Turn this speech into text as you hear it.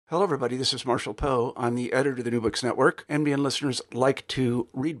Hello, everybody. This is Marshall Poe. I'm the editor of the New Books Network. NBN listeners like to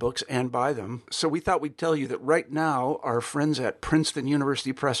read books and buy them. So we thought we'd tell you that right now, our friends at Princeton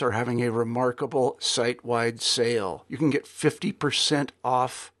University Press are having a remarkable site-wide sale. You can get 50%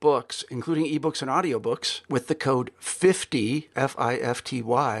 off books, including ebooks and audiobooks, with the code 50,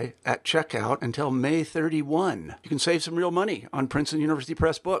 F-I-F-T-Y, at checkout until May 31. You can save some real money on Princeton University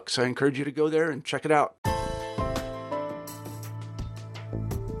Press books. I encourage you to go there and check it out.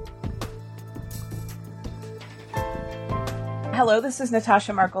 Hello, this is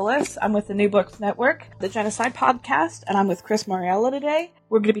Natasha Margolis. I'm with the New Books Network, the Genocide Podcast, and I'm with Chris Moriello today.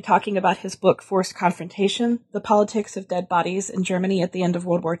 We're going to be talking about his book, Forced Confrontation, The Politics of Dead Bodies in Germany at the End of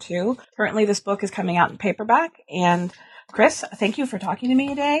World War II. Currently, this book is coming out in paperback. And Chris, thank you for talking to me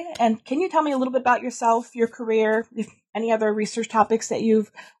today. And can you tell me a little bit about yourself, your career, any other research topics that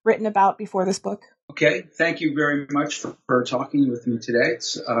you've written about before this book? Okay, thank you very much for talking with me today.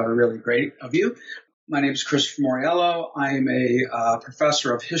 It's really great of you. My name is Christopher Moriello. I am a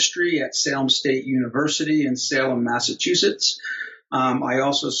professor of history at Salem State University in Salem, Massachusetts. I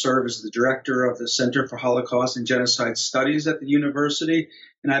also serve as the director of the Center for Holocaust and Genocide Studies at the university,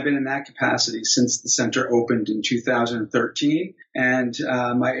 and I've been in that capacity since the center opened in 2013. And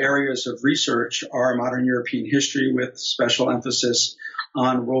my areas of research are modern European history with special emphasis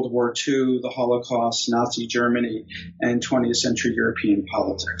on World War II, the Holocaust, Nazi Germany, and 20th century European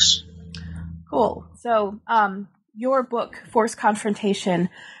politics. Cool. So your book, Forced Confrontation,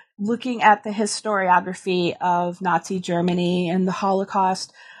 looking at the historiography of Nazi Germany and the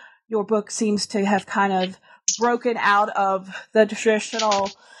Holocaust, your book seems to have kind of broken out of the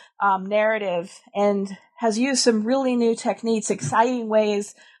traditional narrative and has used some really new techniques, exciting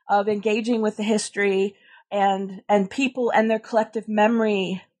ways of engaging with the history and people and their collective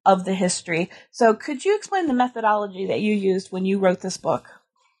memory of the history. So could you explain the methodology that you used when you wrote this book?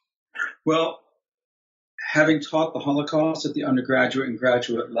 Well, having taught the Holocaust at the undergraduate and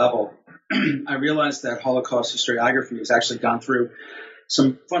graduate level, I realized that Holocaust historiography has actually gone through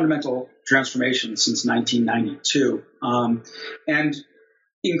some fundamental transformations since 1992. And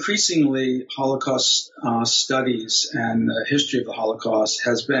increasingly, Holocaust studies and the history of the Holocaust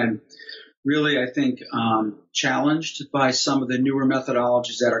has been really, I think, challenged by some of the newer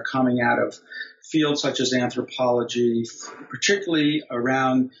methodologies that are coming out of fields such as anthropology, particularly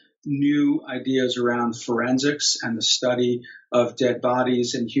around new ideas around forensics and the study of dead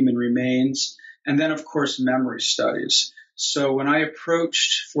bodies and human remains, and then, of course, memory studies. So when I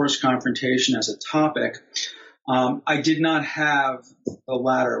approached forced confrontation as a topic, I did not have the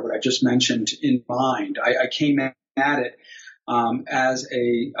latter, what I just mentioned, in mind. I came at it as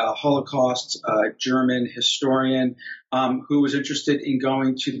a Holocaust German historian who was interested in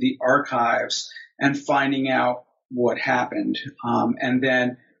going to the archives and finding out what happened, and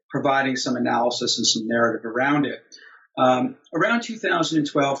then providing some analysis and some narrative around it. Around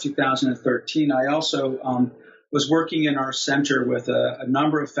 2012, 2013, I also was working in our center with a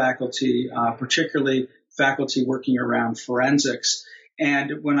number of faculty, particularly faculty working around forensics.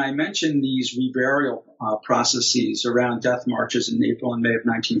 And when I mentioned these reburial processes around death marches in April and May of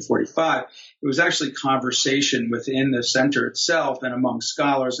 1945, it was actually conversation within the center itself and among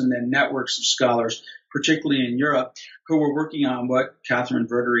scholars and then networks of scholars, particularly in Europe, who were working on what Catherine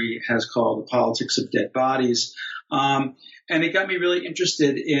Verdery has called the politics of dead bodies. And it got me really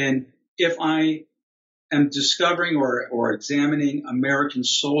interested in if I am discovering or examining American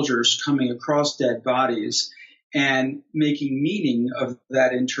soldiers coming across dead bodies and making meaning of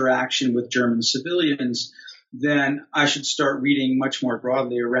that interaction with German civilians, then I should start reading much more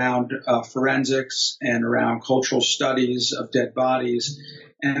broadly around forensics and around cultural studies of dead bodies,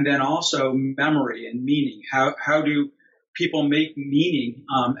 and then also memory and meaning. How do people make meaning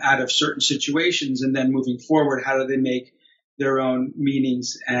out of certain situations, and then moving forward, how do they make their own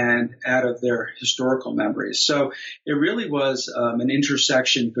meanings and out of their historical memories? So it really was an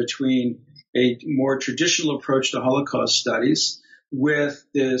intersection between a more traditional approach to Holocaust studies with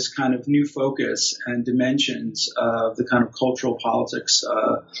this kind of new focus and dimensions of the kind of cultural politics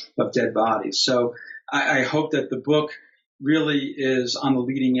of dead bodies. So I hope that the book really is on the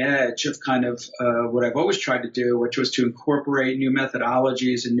leading edge of kind of what I've always tried to do, which was to incorporate new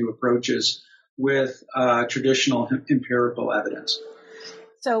methodologies and new approaches with traditional empirical evidence.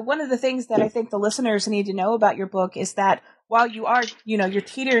 So one of the things that I think the listeners need to know about your book is that while you are, you're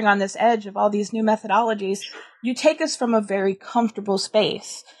teetering on this edge of all these new methodologies, you take us from a very comfortable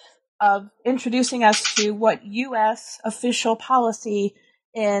space of introducing us to what U.S. official policy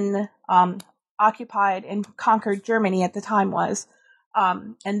in occupied and conquered Germany at the time was.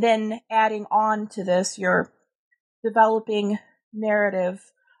 And then adding on to this, your developing narrative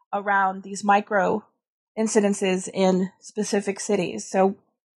around these micro incidences in specific cities. So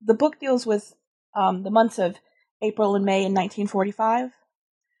the book deals with the months of April and May in 1945.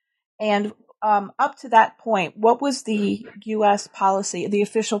 And up to that point, what was the U.S. policy, the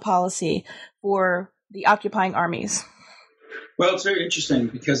official policy for the occupying armies? Well, it's very interesting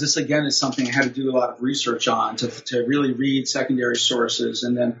because this, again, is something I had to do a lot of research on to really read secondary sources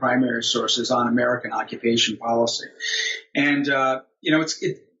and then primary sources on American occupation policy. And,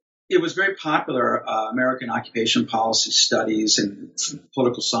 it was very popular, American occupation policy studies and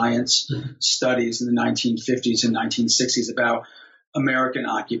political science studies in the 1950s and 1960s about American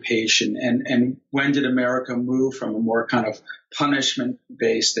occupation and when did America move from a more kind of punishment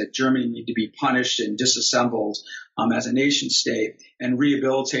based, that Germany needed to be punished and disassembled as a nation state and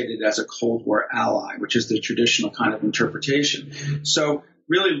rehabilitated as a Cold War ally, which is the traditional kind of interpretation. So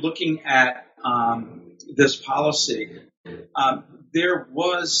really looking at this policy, there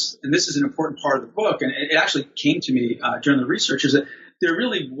was, and this is an important part of the book, and it actually came to me during the research, is that there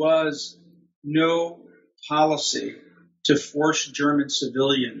really was no policy to force German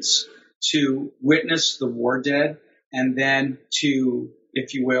civilians to witness the war dead and then to,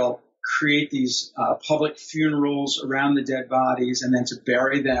 if you will, create these public funerals around the dead bodies and then to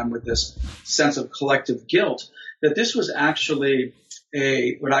bury them with this sense of collective guilt, that this was actually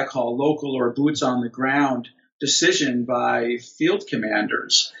what I call local or boots on the ground decision by field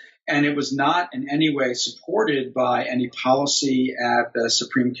commanders. And it was not in any way supported by any policy at the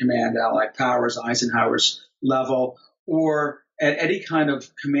Supreme Command, Allied Powers, Eisenhower's level, or at any kind of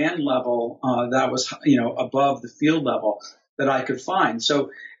command level that was, above the field level that I could find. So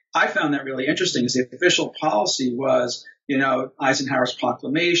I found that really interesting. Is the official policy was, Eisenhower's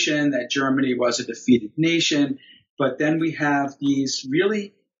proclamation that Germany was a defeated nation, but then we have these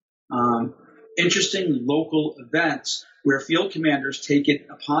really interesting local events where field commanders take it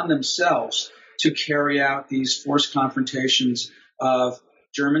upon themselves to carry out these forced confrontations of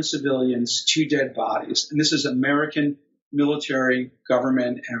German civilians to dead bodies. And this is American military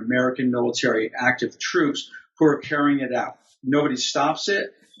government and American military active troops who are carrying it out. Nobody stops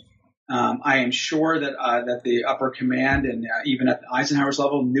it. I am sure that the upper command and even at Eisenhower's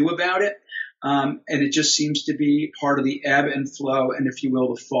level knew about it. And it just seems to be part of the ebb and flow and, if you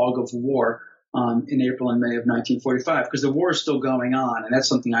will, the fog of war in April and May of 1945, because the war is still going on. And that's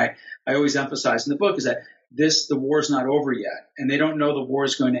something I always emphasize in the book, is that the war is not over yet. And they don't know the war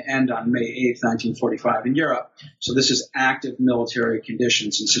is going to end on May 8th, 1945 in Europe. So this is active military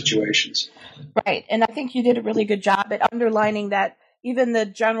conditions and situations. Right. And I think you did a really good job at underlining that even the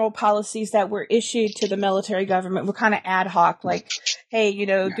general policies that were issued to the military government were kind of ad hoc, like, hey,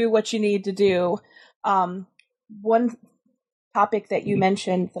 do what you need to do. One topic that you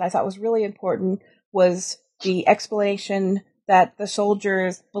mentioned that I thought was really important was the explanation that the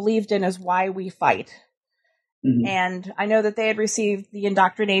soldiers believed in as why we fight. Mm-hmm. And I know that they had received the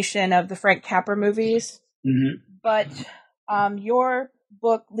indoctrination of the Frank Capra movies, mm-hmm. but your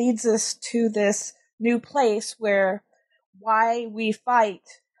book leads us to this new place where why we fight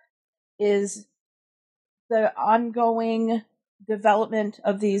is the ongoing development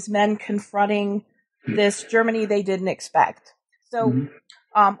of these men confronting this Germany they didn't expect. So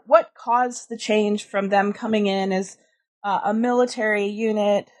mm-hmm. What caused the change from them coming in as a military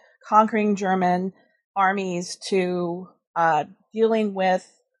unit conquering German armies to dealing with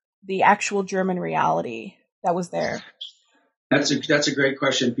the actual German reality that was there? That's a great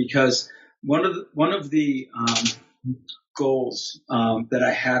question, because one of the goals that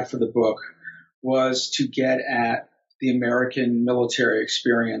I had for the book was to get at the American military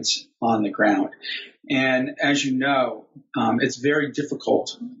experience on the ground. And as you know, it's very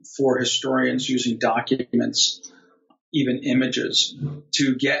difficult for historians using documents, even images,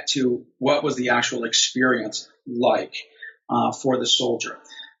 to get to what was the actual experience like for the soldier.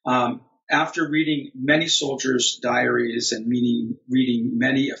 After reading many soldiers' diaries and reading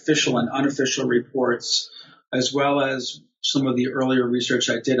many official and unofficial reports, as well as some of the earlier research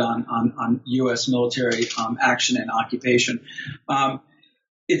I did on U.S. military action and occupation,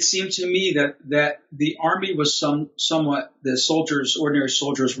 it seemed to me that the Army was somewhat, ordinary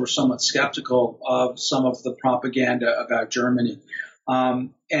soldiers were somewhat skeptical of some of the propaganda about Germany.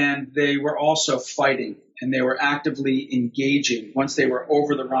 And they were also fighting, and they were actively engaging. Once they were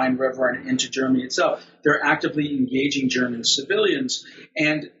over the Rhine River and into Germany itself, they're actively engaging German civilians.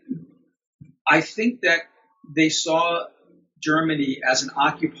 And I think that they saw Germany as an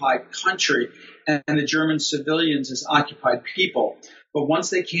occupied country and the German civilians as occupied people. But once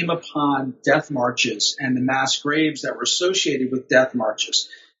they came upon death marches and the mass graves that were associated with death marches,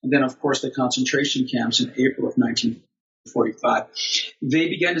 and then, of course, the concentration camps in April of 1945, 1945, they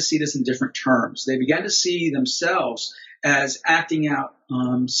began to see this in different terms. They began to see themselves as acting out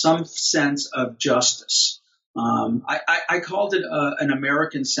some sense of justice. I called it an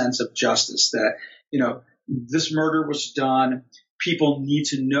American sense of justice, that, this murder was done. People need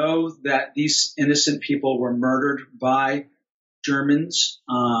to know that these innocent people were murdered by Germans.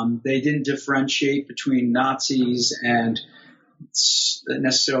 They didn't differentiate between Nazis and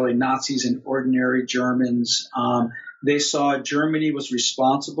necessarily Nazis and ordinary Germans. They saw Germany was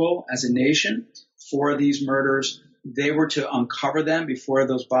responsible as a nation for these murders. They were to uncover them before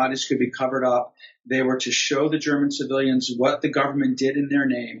those bodies could be covered up. They were to show the German civilians what the government did in their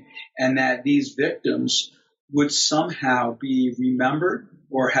name, and that these victims would somehow be remembered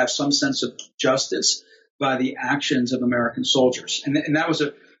or have some sense of justice by the actions of American soldiers. And that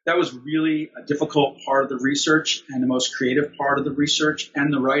was really a difficult part of the research, and the most creative part of the research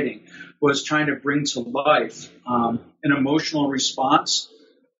and the writing was trying to bring to life an emotional response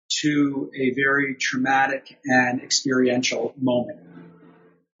to a very traumatic and experiential moment.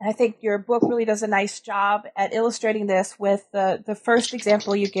 I think your book really does a nice job at illustrating this with the first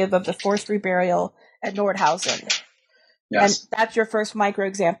example you give of the forced reburial at Nordhausen. Yes. And that's your first micro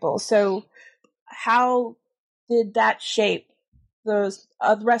example. So how did that shape the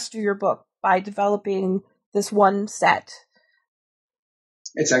rest of your book by developing this one set?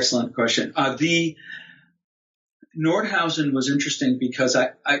 It's an excellent question. The Nordhausen was interesting because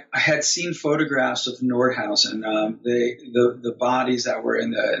I had seen photographs of Nordhausen, the bodies that were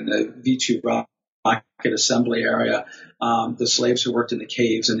in the V2 rocket assembly area, the slaves who worked in the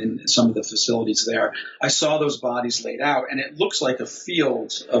caves and in some of the facilities there. I saw those bodies laid out, and it looks like a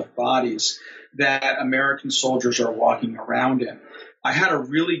field of bodies that American soldiers are walking around in. I had a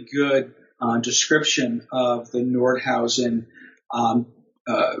really good description of the Nordhausen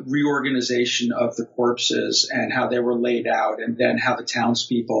reorganization of the corpses and how they were laid out, and then how the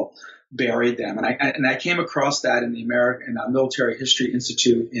townspeople buried them. And I came across that in the American Military History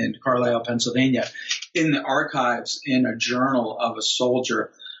Institute in Carlisle, Pennsylvania, in the archives in a journal of a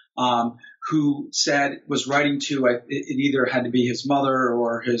soldier who was writing to, it either had to be his mother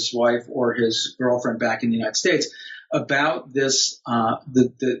or his wife or his girlfriend back in the United States, about this,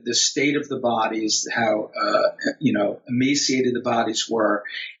 the state of the bodies, how, emaciated the bodies were.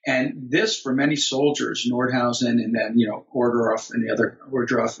 And this, for many soldiers, Nordhausen and then, Ohrdruf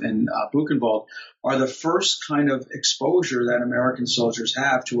and Buchenwald, are the first kind of exposure that American soldiers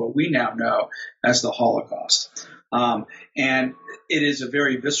have to what we now know as the Holocaust. And it is a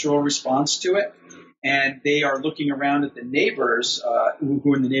very visceral response to it. And they are looking around at the neighbors, who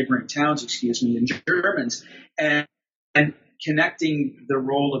are in the neighboring towns, the Germans, and connecting the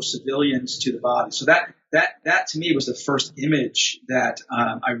role of civilians to the body. So that to me was the first image that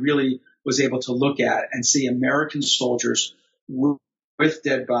I really was able to look at and see American soldiers with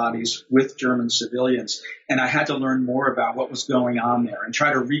dead bodies, with German civilians. And I had to learn more about what was going on there and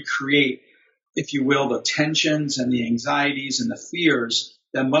try to recreate, if you will, the tensions and the anxieties and the fears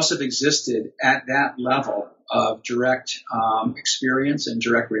that must have existed at that level of direct experience and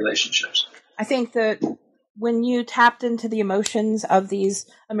direct relationships. I think that when you tapped into the emotions of these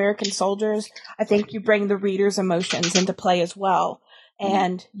American soldiers, I think you bring the reader's emotions into play as well.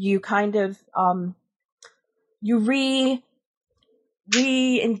 And you kind of, you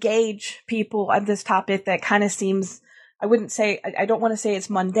re-engage people on this topic that kind of seems, I don't want to say it's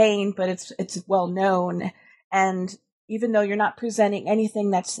mundane, but it's well known. And even though you're not presenting anything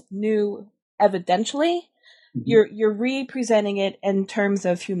that's new evidentially, you're re-presenting it in terms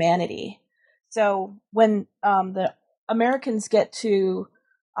of humanity. So when the Americans get to,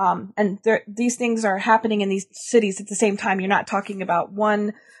 and these things are happening in these cities at the same time, you're not talking about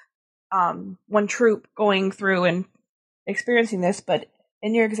one troop going through and experiencing this, but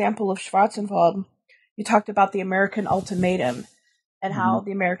in your example of Schwarzenwald, you talked about the American ultimatum and how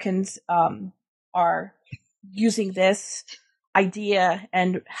the Americans are using this idea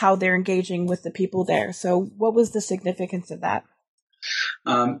and how they're engaging with the people there. So what was the significance of that?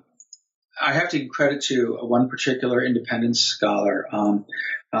 I have to give credit to one particular independence scholar.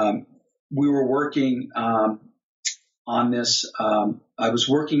 We were working on this. I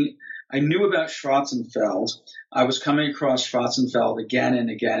knew about Schwarzenfeld. I was coming across Schwarzenfeld again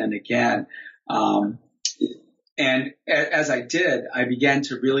and again and again. And as I did, I began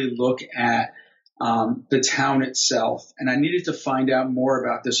to really look at the town itself. And I needed to find out more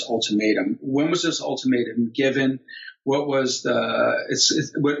about this ultimatum. When was this ultimatum given? What was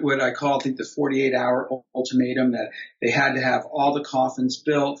what I call, I think, the 48-hour ultimatum, that they had to have all the coffins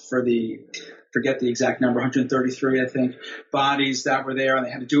built for forget the exact number, 133, I think, bodies that were there, and they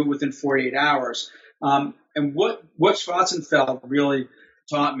had to do it within 48 hours. And what Schwarzenfeld really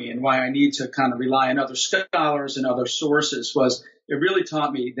taught me, and why I need to kind of rely on other scholars and other sources, was it really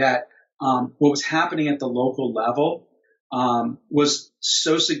taught me that what was happening at the local level was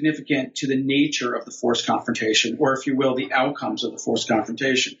so significant to the nature of the forced confrontation, or if you will, the outcomes of the forced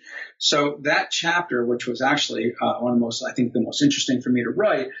confrontation. So that chapter, which was actually one of the most, I think, the most interesting for me to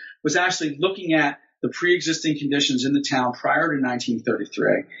write, was actually looking at the pre-existing conditions in the town prior to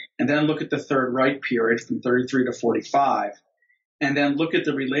 1933, and then look at the Third Reich period from 33 to 45, and then look at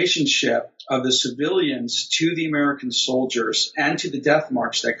the relationship of the civilians to the American soldiers and to the death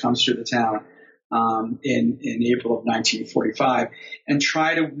march that comes through the town in April of 1945, and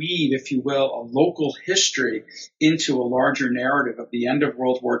try to weave, if you will, a local history into a larger narrative of the end of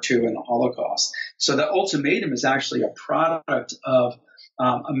World War II and the Holocaust. So the ultimatum is actually a product of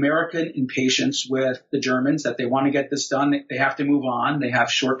American impatience with the Germans, that they want to get this done. They have to move on. They have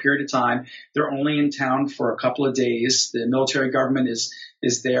a short period of time. They're only in town for a couple of days. The military government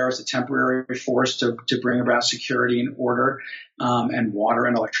is there as a temporary force to bring about security and order, and water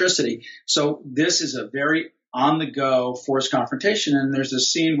and electricity. So this is a very on-the-go forced confrontation. And there's a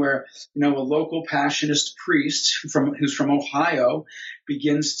scene where, a local Passionist priest who's from Ohio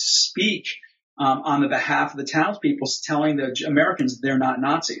begins to speak on the behalf of the townspeople, telling the Americans they're not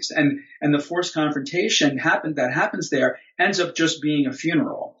Nazis. And the forced confrontation that happens there ends up just being a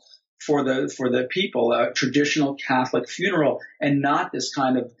funeral for the people, a traditional Catholic funeral, and not this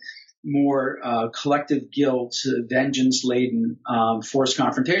kind of more collective guilt, vengeance-laden forced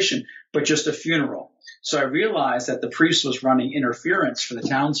confrontation, but just a funeral. So I realized that the priest was running interference for the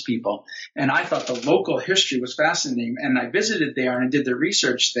townspeople, and I thought the local history was fascinating. And I visited there and I did the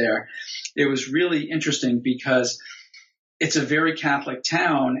research there. It was really interesting because it's a very Catholic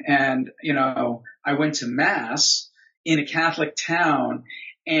town, and I went to Mass in a Catholic town,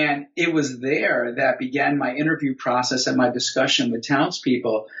 and it was there that began my interview process and my discussion with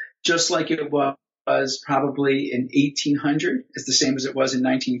townspeople, just like it was probably in 1800. It's the same as it was in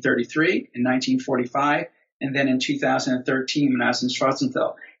 1933, in 1945, and then in 2013 when I was in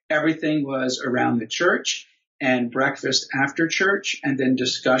Schwarzenfeld. Everything was around the church and breakfast after church, and then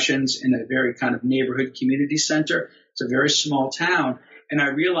discussions in a very kind of neighborhood community center. It's a very small town. And I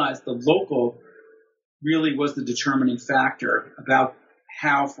realized the local really was the determining factor about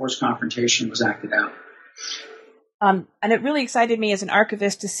how forced confrontation was acted out. And it really excited me as an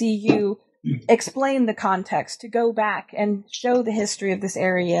archivist to see you explain the context, to go back and show the history of this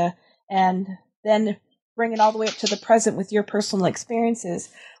area, and then bring it all the way up to the present with your personal experiences.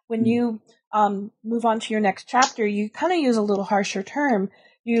 When you move on to your next chapter, you kind of use a little harsher term.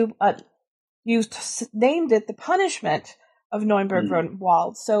 You named it the punishment of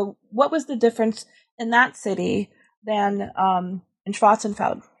Neubrandenwald. So what was the difference in that city than in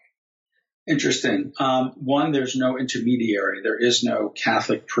Schwarzenfeld? Interesting. One, there's no intermediary. There is no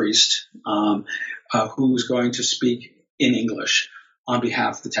Catholic priest who's going to speak in English on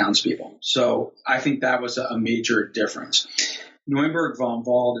behalf of the townspeople. So I think that was a major difference. Neuenburg von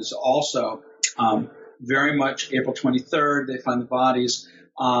Wald is also very much April 23rd. They find the bodies.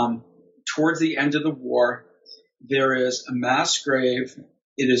 Towards the end of the war, there is a mass grave.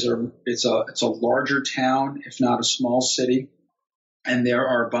 It's a larger town, if not a small city, and there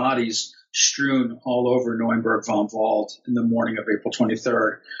are bodies strewn all over Neuenburg von Wald in the morning of April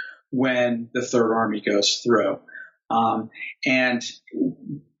 23rd when the Third Army goes through. And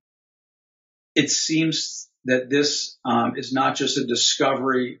it seems that this is not just a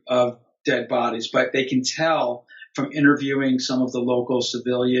discovery of dead bodies, but they can tell from interviewing some of the local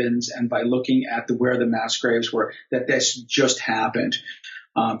civilians and by looking at where the mass graves were that this just happened.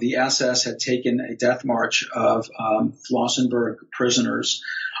 The SS had taken a death march of Flossenburg prisoners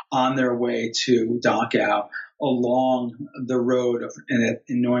on their way to Dachau along the road in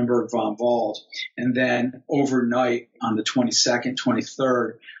Neuenburg von Wald, and then overnight on the 22nd,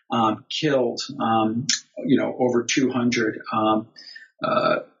 23rd, killed over 200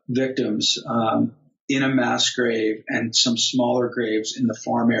 victims in a mass grave and some smaller graves in the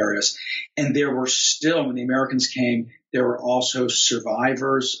farm areas. And there were still, when the Americans came, there were also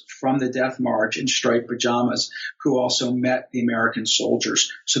survivors from the death march in striped pajamas who also met the American soldiers.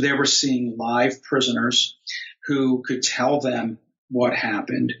 So they were seeing live prisoners who could tell them what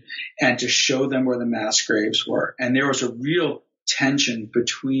happened and to show them where the mass graves were. And there was a real tension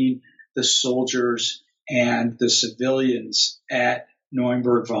between the soldiers and the civilians at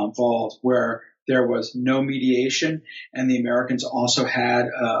Neuenburg von Wald, where there was no mediation, and the Americans also had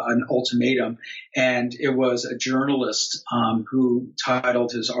an ultimatum. And it was a journalist who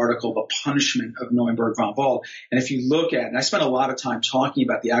titled his article, "The Punishment of Neuenburg von Wald." And if you look at, and I spent a lot of time talking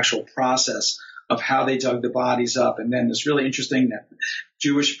about the actual process of how they dug the bodies up. And then it's really interesting that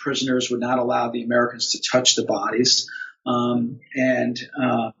Jewish prisoners would not allow the Americans to touch the bodies.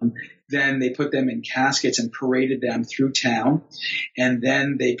 Then they put them in caskets and paraded them through town. And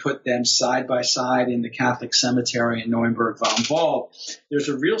then they put them side by side in the Catholic cemetery in Neuenburg-Wald. There's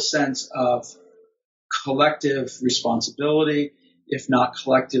a real sense of collective responsibility, if not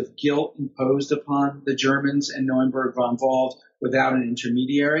collective guilt, imposed upon the Germans in Neuenburg-Wald without an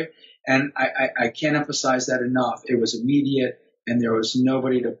intermediary. And I can't emphasize that enough. It was immediate, and there was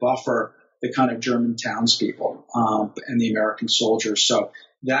nobody to buffer the kind of German townspeople and the American soldiers. So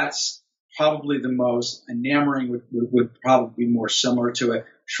that's probably the most. Nammering would probably be more similar to it.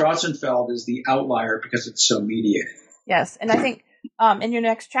 Schwarzenfeld is the outlier because it's so mediated. Yes, and I think in your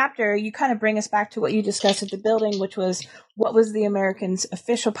next chapter, you kind of bring us back to what you discussed at the building, which was what was the Americans'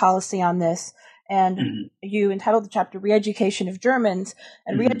 official policy on this. And you entitled the chapter Re-Education of Germans.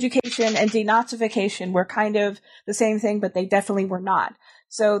 And re-education and denazification were kind of the same thing, but they definitely were not.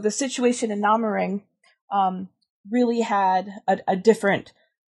 So the situation in Nammering really had a different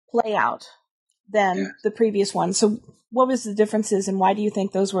play out than the previous one. So what was the differences, and why do you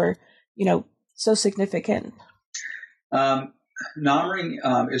think those were, so significant? Nammering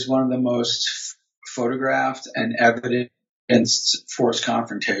is one of the most photographed and evidenced forced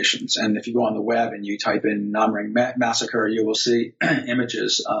confrontations. And if you go on the web and you type in Nammering massacre, you will see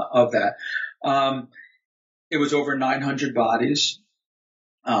images of that. It was over 900 bodies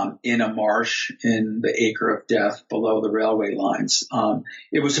in a marsh in the Acre of Death below the railway lines.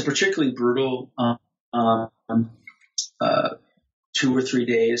 It was a particularly brutal 2 or 3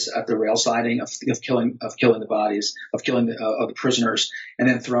 days at the rail siding of killing the bodies, of the prisoners, and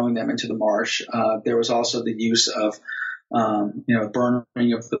then throwing them into the marsh. There was also the use of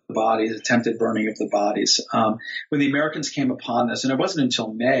burning of the bodies, attempted burning of the bodies. When the Americans came upon this, and it wasn't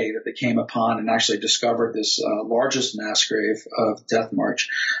until May that they came upon and actually discovered this largest mass grave of Death March,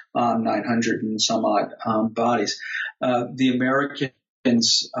 900 and some odd bodies. The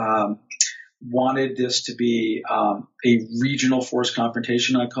Americans wanted this to be a regional forced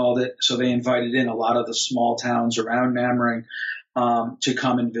confrontation, I called it. So they invited in a lot of the small towns around Nammering to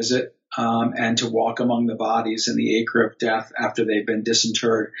come and visit and to walk among the bodies in the Acre of Death after they've been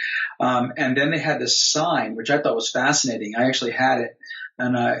disinterred. And then they had this sign, which I thought was fascinating. I actually had it.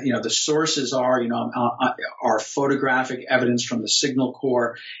 And, the sources are photographic evidence from the Signal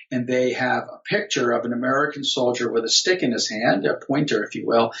Corps, and they have a picture of an American soldier with a stick in his hand, a pointer, if you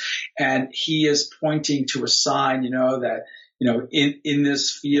will, and he is pointing to a sign, that, in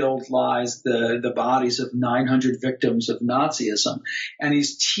this field lies the bodies of 900 victims of Nazism, and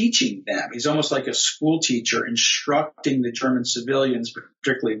he's teaching them. He's almost like a school teacher instructing the German civilians,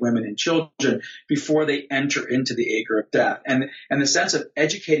 particularly women and children, before they enter into the Acre of Death. And the sense of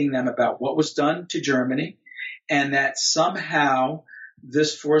educating them about what was done to Germany, and that somehow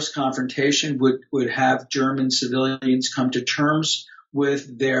this forced confrontation would have German civilians come to terms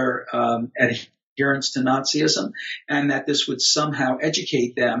with their adherence to Nazism, and that this would somehow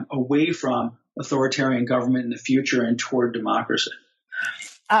educate them away from authoritarian government in the future and toward democracy.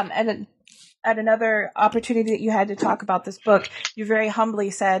 And at another opportunity that you had to talk about this book, you very humbly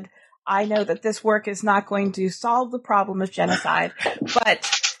said, I know that this work is not going to solve the problem of genocide,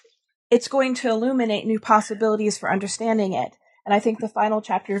 but it's going to illuminate new possibilities for understanding it. And I think the final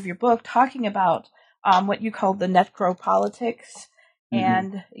chapter of your book, talking about what you called the necropolitics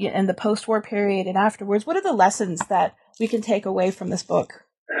and in the post-war period and afterwards, what are the lessons that we can take away from this book?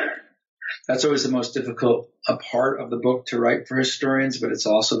 That's always the most difficult part of the book to write for historians, but it's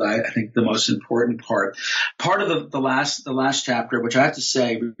also, I think, the most important part. Part of the last chapter, which I have to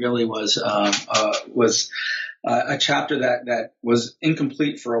say really was a chapter that was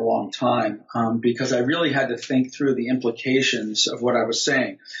incomplete for a long time, because I really had to think through the implications of what I was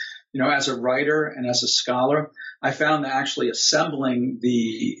saying. As a writer and as a scholar, I found that actually assembling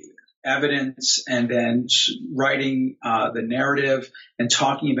the evidence and then writing the narrative and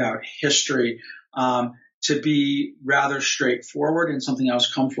talking about history to be rather straightforward and something I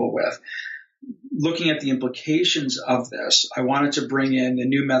was comfortable with. Looking at the implications of this, I wanted to bring in the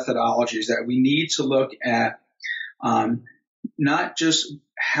new methodologies that we need to look at, not just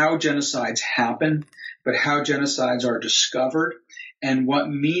how genocides happen, but how genocides are discovered and what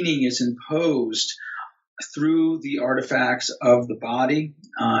meaning is imposed through the artifacts of the body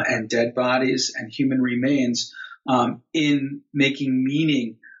and dead bodies and human remains in making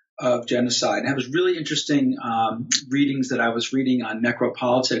meaning of genocide. And it was really interesting readings that I was reading on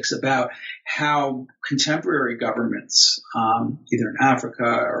necropolitics about how contemporary governments, either in Africa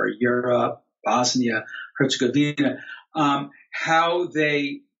or Europe, Bosnia, Herzegovina, how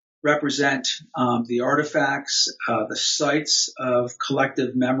they represent the artifacts, the sites of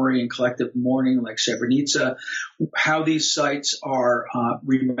collective memory and collective mourning, like Srebrenica, how these sites are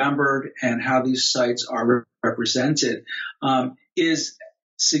remembered and how these sites are represented is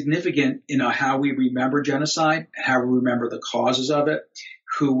significant in how we remember genocide, how we remember the causes of it,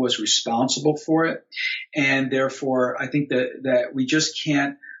 who was responsible for it. And therefore, I think that we just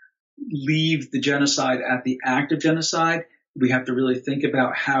can't leave the genocide at the act of genocide. We have to really think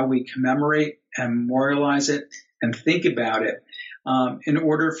about how we commemorate and memorialize it and think about it in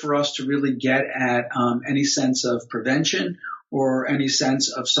order for us to really get at any sense of prevention or any sense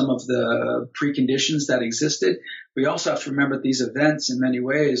of some of the preconditions that existed. We also have to remember that these events in many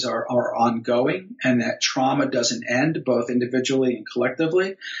ways are ongoing and that trauma doesn't end both individually and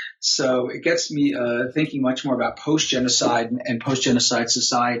collectively. So it gets me thinking much more about post-genocide and post-genocide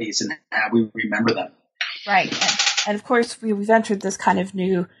societies and how we remember them. Right. And of course, we've entered this kind of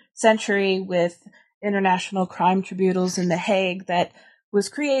new century with international crime tribunals in The Hague that was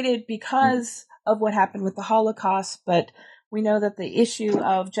created because of what happened with the Holocaust, but we know that the issue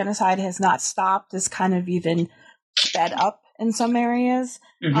of genocide has not stopped. It's kind of even sped up in some areas.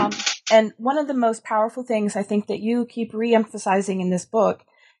 And one of the most powerful things I think that you keep re-emphasizing in this book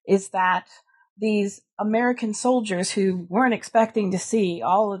is that these American soldiers who weren't expecting to see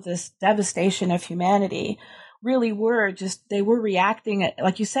all of this devastation of humanity really were they were reacting,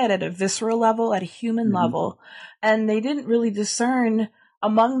 like you said, at a visceral level, at a human level. And they didn't really discern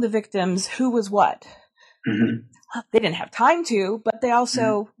among the victims who was what. They didn't have time to, but they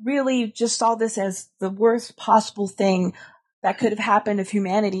also really just saw this as the worst possible thing that could have happened of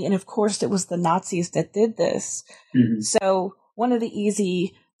humanity. And of course, it was the Nazis that did this. So one of the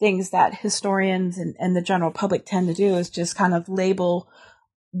easy things that historians and the general public tend to do is just kind of label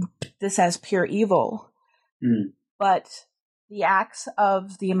this as pure evil. But the acts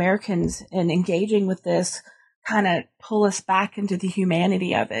of the Americans in engaging with this kind of pull us back into the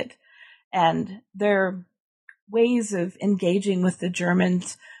humanity of it. And their ways of engaging with the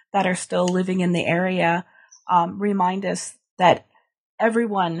Germans that are still living in the area remind us that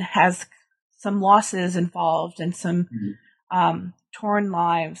everyone has some losses involved and some torn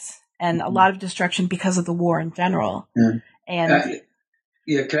lives and a lot of destruction because of the war in general. And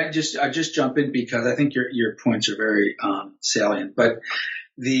can I just jump in because I think your points are very salient. But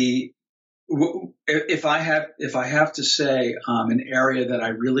if I have to say an area that I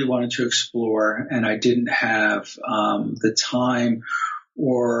really wanted to explore and I didn't have the time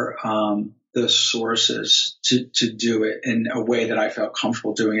or the sources to do it in a way that I felt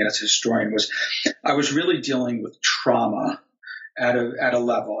comfortable doing it as a historian I was really dealing with trauma at a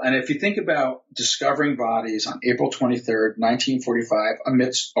level. And if you think about discovering bodies on April 23rd, 1945,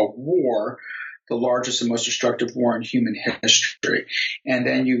 amidst a war, the largest and most destructive war in human history. And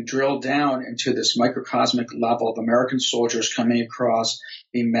then you drill down into this microcosmic level of American soldiers coming across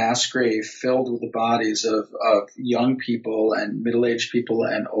a mass grave filled with the bodies of young people and middle-aged people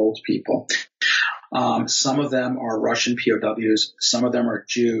and old people. Some of them are Russian POWs. Some of them are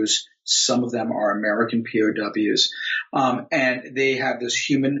Jews. Some of them are American POWs. And they have this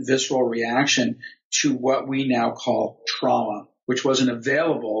human visceral reaction to what we now call trauma, which wasn't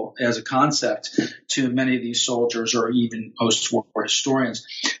available as a concept to many of these soldiers or even post-war historians.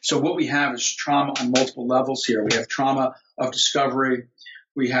 So what we have is trauma on multiple levels here. We have trauma of discovery.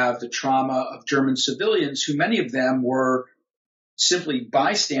 We have the trauma of German civilians, who many of them were simply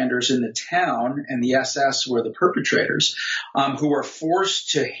bystanders in the town, and the SS were the perpetrators, who were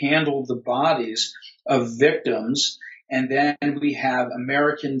forced to handle the bodies of victims. And then we have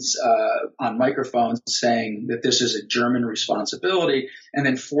Americans on microphones saying that this is a German responsibility and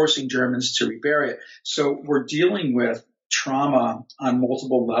then forcing Germans to rebury it. So we're dealing with trauma on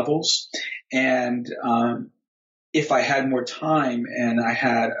multiple levels. And if I had more time and I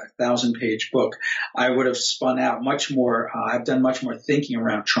had a 1,000-page book, I would have spun out much more. I've done much more thinking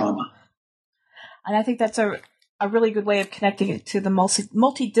around trauma. And I think that's a really good way of connecting it to the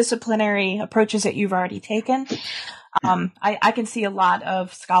multidisciplinary approaches that you've already taken. I can see a lot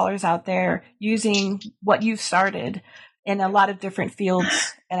of scholars out there using what you've started in a lot of different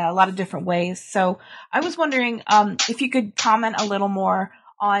fields and a lot of different ways. So I was wondering if you could comment a little more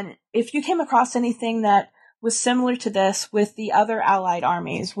on if you came across anything that was similar to this with the other Allied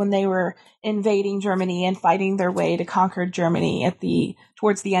armies when they were invading Germany and fighting their way to conquer Germany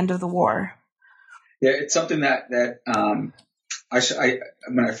towards the end of the war. Yeah, it's something that when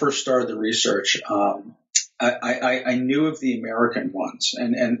I first started the research, I knew of the American ones,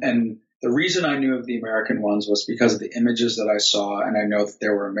 and the reason I knew of the American ones was because of the images that I saw, and I know that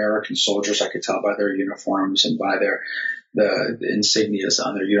there were American soldiers. I could tell by their uniforms and by the insignias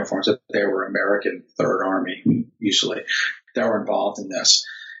on their uniforms that they were American Third Army, usually, that were involved in this.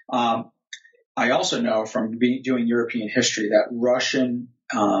 I also know from doing European history that Russian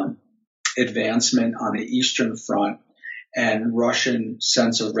advancement on the Eastern Front and Russian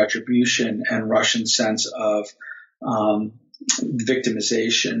sense of retribution and Russian sense of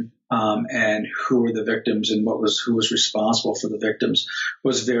victimization and who were the victims and who was responsible for the victims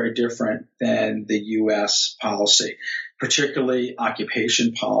was very different than the U.S. policy, particularly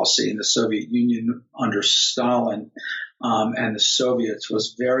occupation policy in the Soviet Union under Stalin. And the Soviets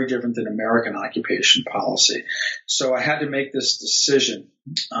was very different than American occupation policy. So I had to make this decision.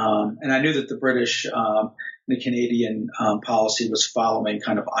 And I knew that the British, the Canadian policy was following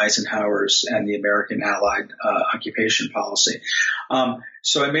kind of Eisenhower's and the American Allied occupation policy.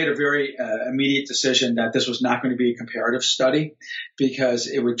 So I made a very immediate decision that this was not going to be a comparative study because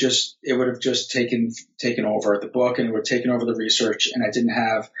it would have just taken over the book and it would have taken over the research, and I didn't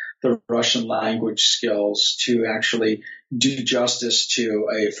have the Russian language skills to actually do justice to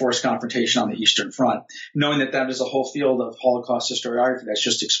a forced confrontation on the Eastern Front, knowing that that is a whole field of Holocaust historiography that's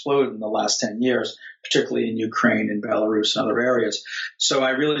just exploded in the last 10 years, particularly in Ukraine and Belarus and other areas. So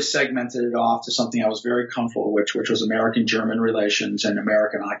I really segmented it off to something I was very comfortable with, which was American-German relations and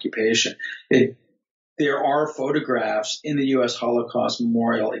American occupation. There are photographs in the U.S. Holocaust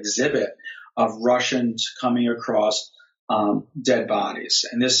Memorial exhibit of Russians coming across dead bodies.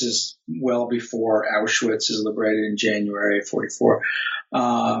 And this is well before Auschwitz is liberated in January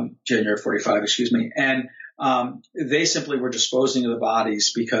 45, excuse me. And they simply were disposing of the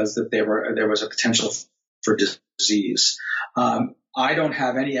bodies because that there was a potential for disease. I don't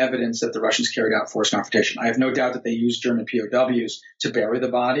have any evidence that the Russians carried out forced confrontation. I have no doubt that they used German POWs to bury the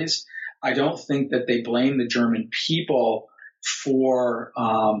bodies. I don't think that they blame the German people for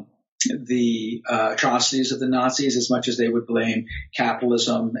the atrocities of the Nazis as much as they would blame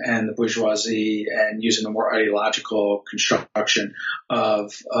capitalism and the bourgeoisie and using a more ideological construction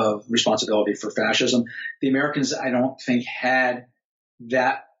of responsibility for fascism. The Americans, I don't think, had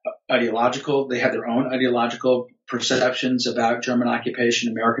that ideological. They had their own ideological perceptions about German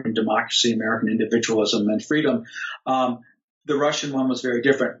occupation, American democracy, American individualism, and freedom. The Russian one was very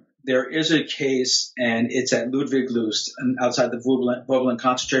different. There is a case, and it's at Ludwig-Lust outside the Vöbeln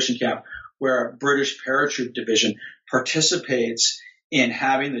concentration camp, where a British paratroop division participates in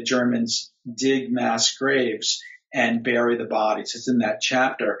having the Germans dig mass graves and bury the bodies. It's in that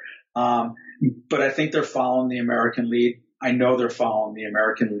chapter. But I think they're following the American lead. I know they're following the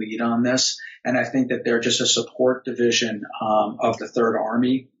American lead on this, and I think that they're just a support division of the Third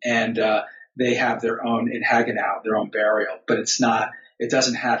Army, and they have their own in Hagenau, their own burial. But it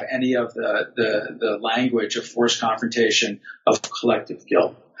doesn't have any of the language of forced confrontation, of collective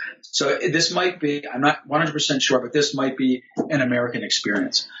guilt. So this might be, I'm not 100% sure, but this might be an American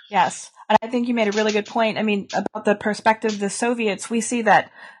experience. Yes. And I think you made a really good point. I mean, about the perspective of the Soviets, we see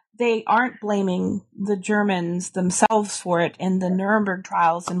that they aren't blaming the Germans themselves for it in the Nuremberg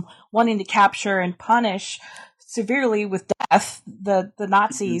trials and wanting to capture and punish severely with death the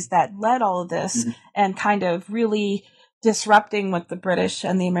Nazis that led all of this and kind of really disrupting what the British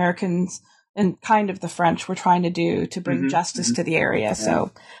and the Americans and kind of the French were trying to do to bring justice to the area. Yeah.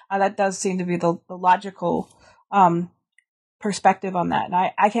 So that does seem to be the logical perspective on that. And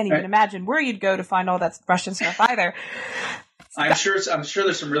I can't even imagine where you'd go to find all that Russian stuff either. I'm sure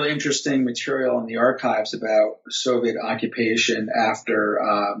there's some really interesting material in the archives about Soviet occupation after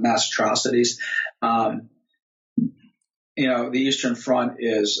mass atrocities. The Eastern Front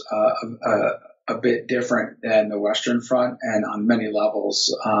is a bit different than the Western Front, and on many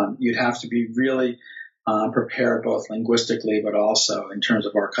levels, you'd have to be really prepared both linguistically but also in terms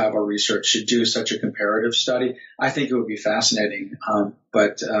of archival research to do such a comparative study. I think it would be fascinating,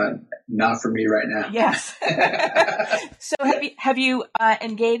 but not for me right now. Yes. So have you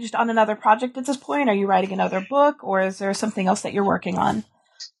engaged on another project at this point? Are you writing another book, or is there something else that you're working on?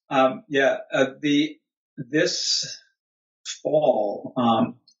 This fall,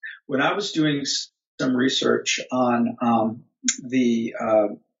 when I was doing some research on the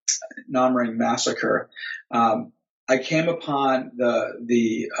Nammering massacre, I came upon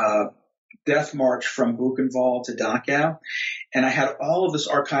the death march from Buchenwald to Dachau, and I had all of this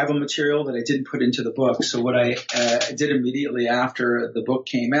archival material that I didn't put into the book. So what I did immediately after the book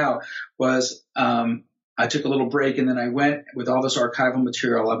came out was I took a little break, and then I went with all this archival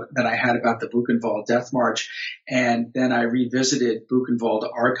material that I had about the Buchenwald Death March, and then I revisited Buchenwald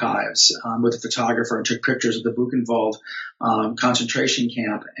archives with a photographer and took pictures of the Buchenwald concentration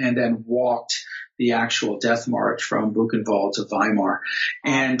camp, and then walked the actual death march from Buchenwald to Weimar.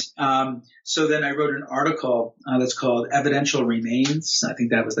 And so then I wrote an article that's called Evidential Remains. I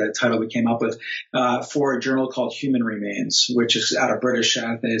think that was the title we came up with for a journal called Human Remains, which is out of British,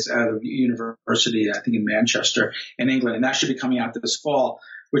 it's out of University, I think in Manchester in England. And that should be coming out this fall,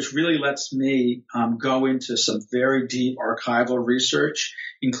 which really lets me go into some very deep archival research,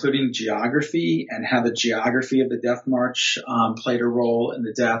 including geography and how the geography of the Death March played a role in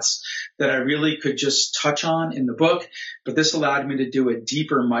the deaths that I really could just touch on in the book. But this allowed me to do a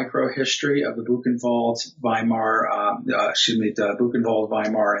deeper microhistory of the Buchenwald, Weimar,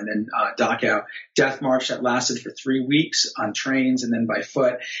 and then Dachau Death March that lasted for 3 weeks on trains and then by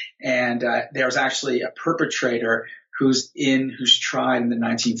foot. And there was actually a perpetrator who's tried in the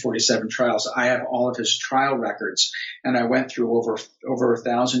 1947 trials. I have all of his trial records, and I went through over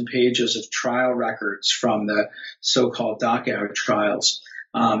 1,000 pages of trial records from the so-called Dachau trials,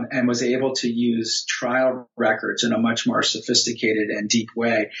 and was able to use trial records in a much more sophisticated and deep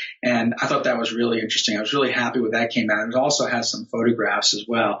way. And I thought that was really interesting. I was really happy when that came out. It also has some photographs as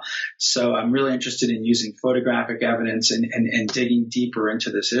well. So I'm really interested in using photographic evidence and digging deeper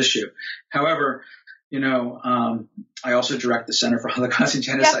into this issue. However, I also direct the Center for Holocaust and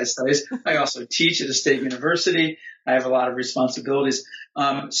Genocide Studies. I also teach at a state university. I have a lot of responsibilities.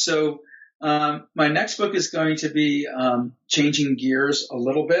 So my next book is going to be changing gears a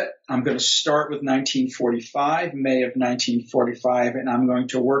little bit. I'm going to start with 1945, May of 1945, and I'm going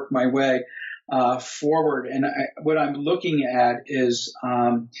to work my way forward. And what I'm looking at is,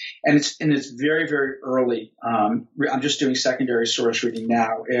 and it's very, very early. I'm just doing secondary source reading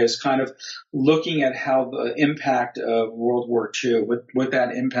now, is kind of looking at how the impact of World War II, with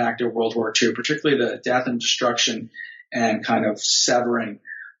that impact of World War II, particularly the death and destruction and kind of severing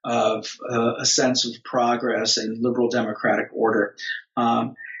of a sense of progress and liberal democratic order,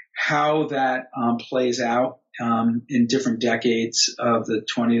 how that plays out in different decades of the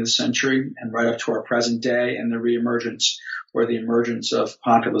 20th century and right up to our present day, and the reemergence or the emergence of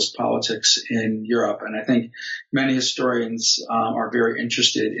populist politics in Europe. And I think many historians are very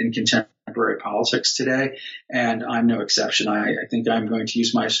interested in contemporary politics today, and I'm no exception. I think I'm going to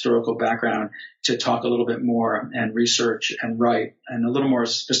use my historical background to talk a little bit more and research and write in a little more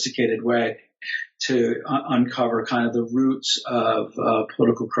sophisticated way to uncover kind of the roots of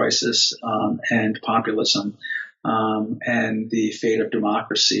political crisis and populism and the fate of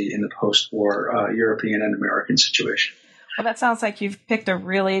democracy in the post-war European and American situation. Well, that sounds like you've picked a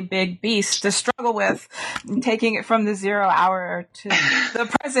really big beast to struggle with, taking it from the 0 hour to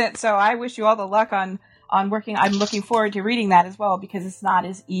the present. So I wish you all the luck on working. I'm looking forward to reading that as well, because it's not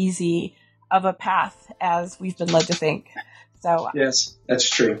as easy of a path as we've been led to think. So yes, that's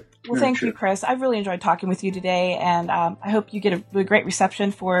true. Well, thank you, Chris. I've really enjoyed talking with you today, and I hope you get a great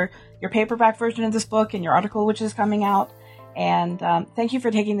reception for your paperback version of this book and your article, which is coming out. And thank you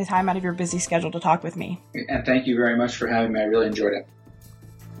for taking the time out of your busy schedule to talk with me. And thank you very much for having me. I really enjoyed it.